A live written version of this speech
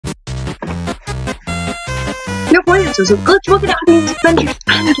appliances of glitch bucket audience adventures,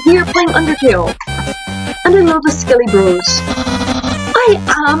 and we are playing Undertale. And I love the Skelly Bros. I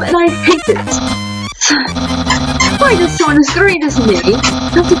am, and I hate it. Why does someone as great as me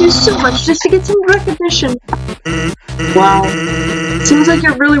have to do so much just to get some recognition? Wow. Seems like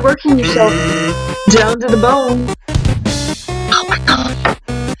you're really working yourself down to the bone. Oh my god.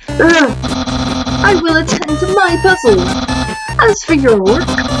 I will attend to my puzzle. As for your work,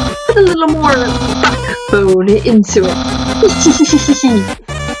 put a little more backbone into it.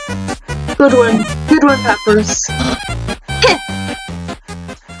 Good one, Peppers.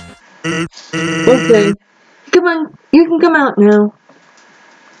 Okay, come on, you can come out now.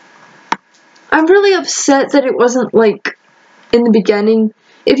 I'm really upset that it wasn't like in the beginning.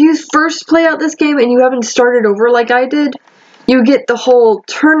 If you first play out this game and you haven't started over like I did, you get the whole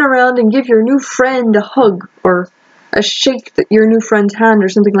turn around and give your new friend a hug or a shake your new friend's hand or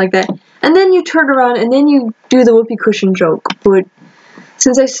something like that. And then you turn around and then you do the whoopee cushion joke. But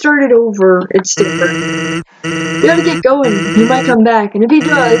since I started over, it's different. You gotta get going. He might come back, and if he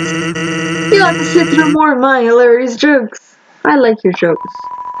does, you'll have to sit through more of my hilarious jokes. I like your jokes.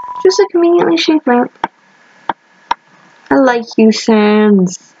 Just a conveniently shaped lamp. I like you,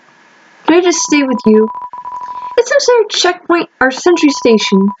 Sans. Can I just stay with you? It's outside checkpoint, our sentry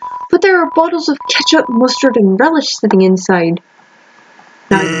station, but there are bottles of ketchup, mustard, and relish sitting inside.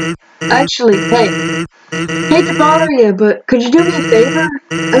 Now, actually, hey, hate to bother you, but could you do me a favor?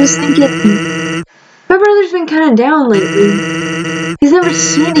 I was thinking, my brother's been kinda down lately. He's never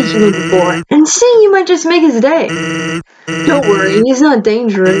seen a human before, and seeing you might just make his day. Don't worry, he's not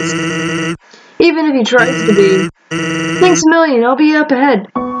dangerous. Even if he tries to be. Thanks a million, I'll be up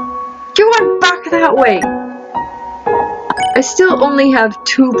ahead. You went back that way! I still only have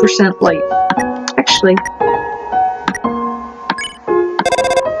 2% life. Actually.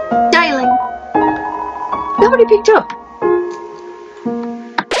 Dialing. Nobody picked up.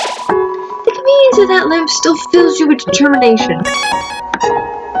 The convenience of that lamp still fills you with determination.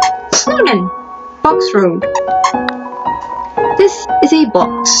 Snowden. Box Road. This is a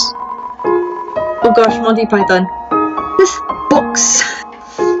box. Oh gosh, Monty Python. This box.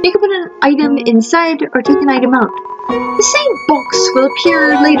 You can put an item inside or take an item out. The same box will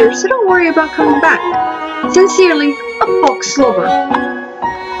appear later, so don't worry about coming back. Sincerely, a box lover.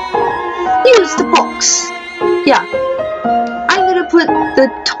 Use the box. Yeah. I'm gonna put the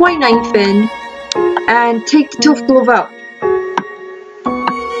toy knife in and take the tough glove out.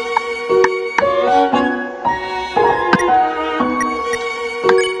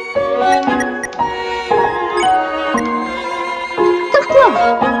 Tough glove!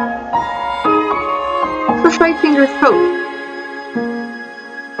 For 5-finger coat.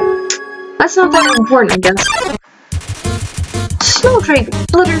 That's not that important, I guess. Snowdrake,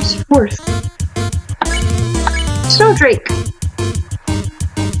 Blooder's Worth. Snowdrake.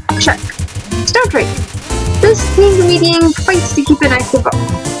 Check. Snowdrake. This thing medium fights to keep it active.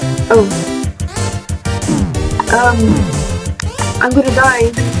 Oh. I'm gonna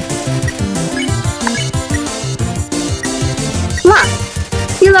die.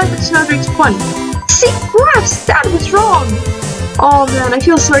 Laugh. You laugh at Snowdrake's fun. See, Laughs, that was wrong. Oh man, I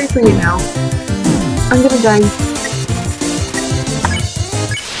feel sorry for you now. I'm gonna die.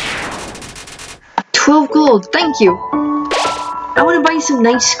 12 gold, thank you. I want to buy some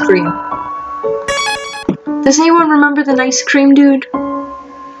nice cream. Does anyone remember the nice cream dude?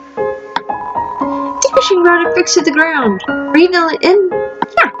 Fishing rod and fixed to the ground. Reading it in?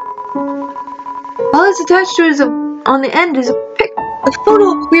 Yeah. All it's attached to is on the end is a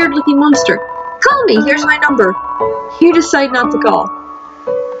photo of a weird looking monster. Call me, here's my number. You decide not to call.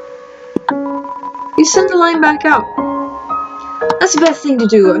 You send the line back out. That's the best thing to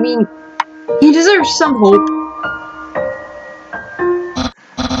do. I mean, he deserves some hope.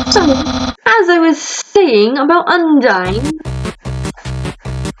 So, as I was saying about Undyne,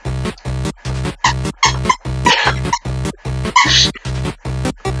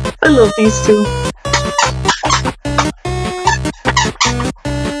 I love these two.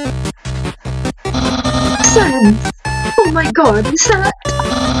 Sans! Oh my god, is that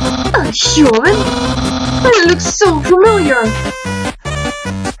a human? It looks so familiar!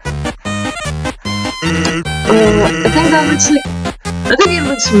 I think it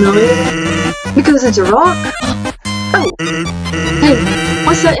looks familiar. Because it's a rock? Oh! Hey,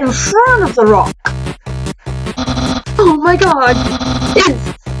 what's that in front of the rock? Oh my god!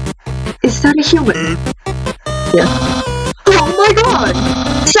 Is that a human? Yeah. Oh my god!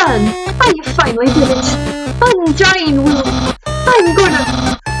 Son, I finally did it! Undyne will... I'm gonna...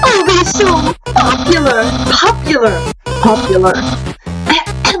 I'll be so popular! Popular!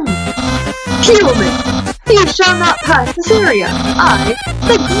 Human! You shall not pass this area. I,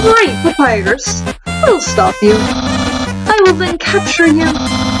 the great Papyrus, will stop you. I will then capture you.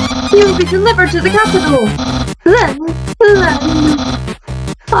 You will be delivered to the capital. Then,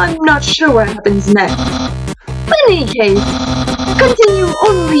 I'm not sure what happens next. In any case, continue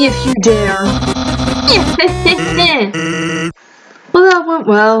only if you dare. Well, that went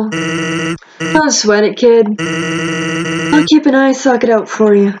well. Don't sweat it, kid. I'll keep an eye socket out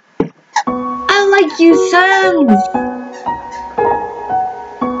for you. I like you, Sans!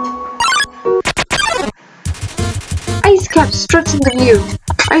 Ice Cap struts into view.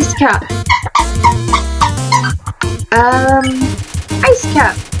 Ice Cap. Ice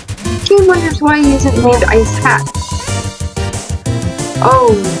Cap. Team wonders why he isn't named Ice Hat.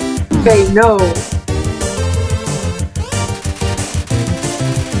 Oh, okay, no.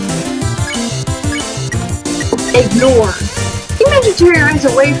 Ignore. You managed to tear your eyes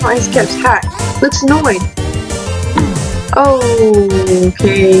away from Ice Cap's hat. Looks annoyed. Oh,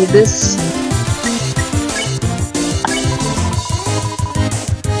 okay, this...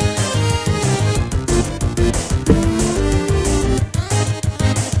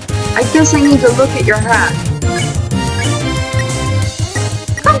 I guess I need to look at your hat.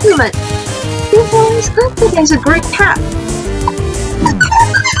 Compliment! You've always claimed that has a great hat.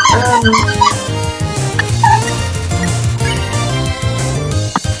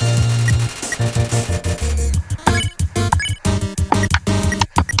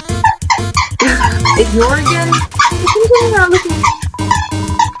 Ignore again? Continue not looking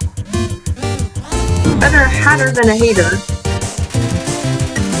better a hatter than a hater.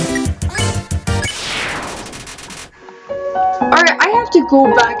 Alright, I have to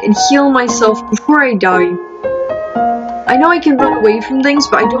go back and heal myself before I die. I know I can run away from things,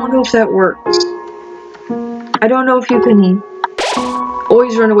 but I don't know if that works. I don't know if you can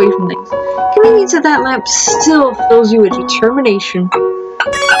always run away from things. Convenience of that lamp still fills you with determination.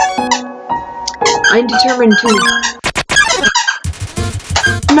 I'm determined too.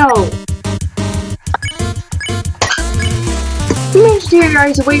 No. You managed to tear your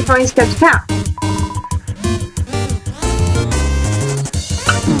eyes away from Ice Cap's path.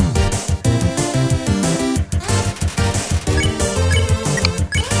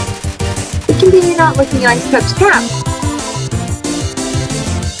 Continue not looking at Ice Cap's cap.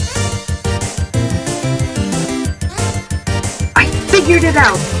 I figured it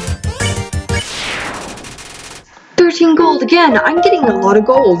out. 13 gold again. I'm getting a lot of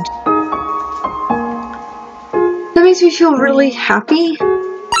gold. That makes me feel really happy.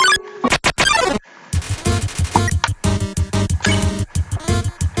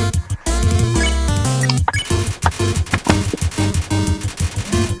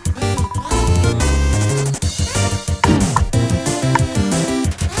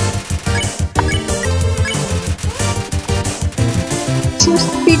 Seems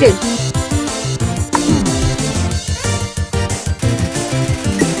defeated.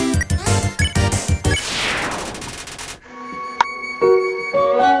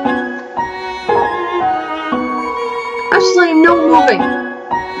 Absolutely no moving.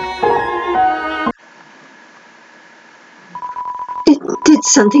 Did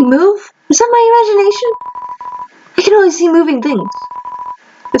something move? Was that my imagination? I can only see moving things.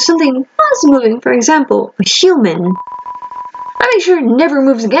 If something was moving, for example, a human, I make sure it never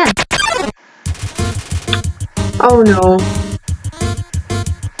moves again. Oh no.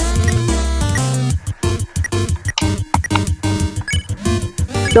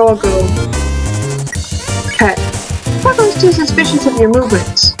 Doggo. Pet. Doggo's too suspicious of your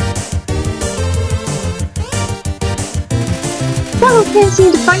movements. Doggo can't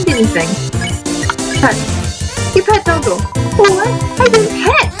seem to find anything. Pet. You pet Doggo. What? I didn't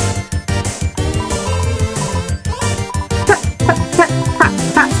pet!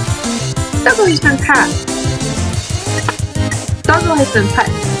 Doggo has been pet. Doggo has been pet.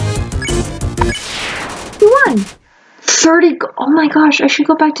 You won! 30 oh my gosh, I should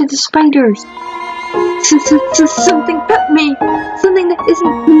go back to the spiders. Something pet me! Something that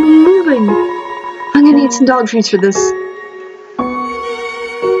isn't moving. I'm gonna eat some dog treats for this.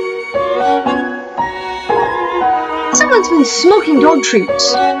 Someone's been smoking dog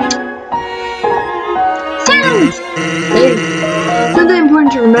treats. Sounds! Hey, something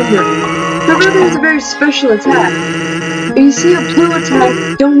important to remember. My brother has a very special attack. If you see a blue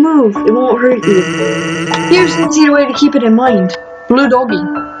attack, don't move. It won't hurt you. Here's an easy way to keep it in mind. Blue doggy.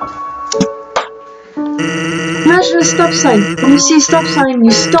 Imagine a stop sign. When you see a stop sign,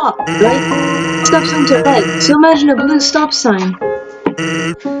 you stop, right? Stop sign's are red, so imagine a blue stop sign.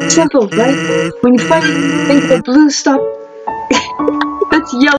 Simple, right? When you fight, think of a blue stop. That's yellow.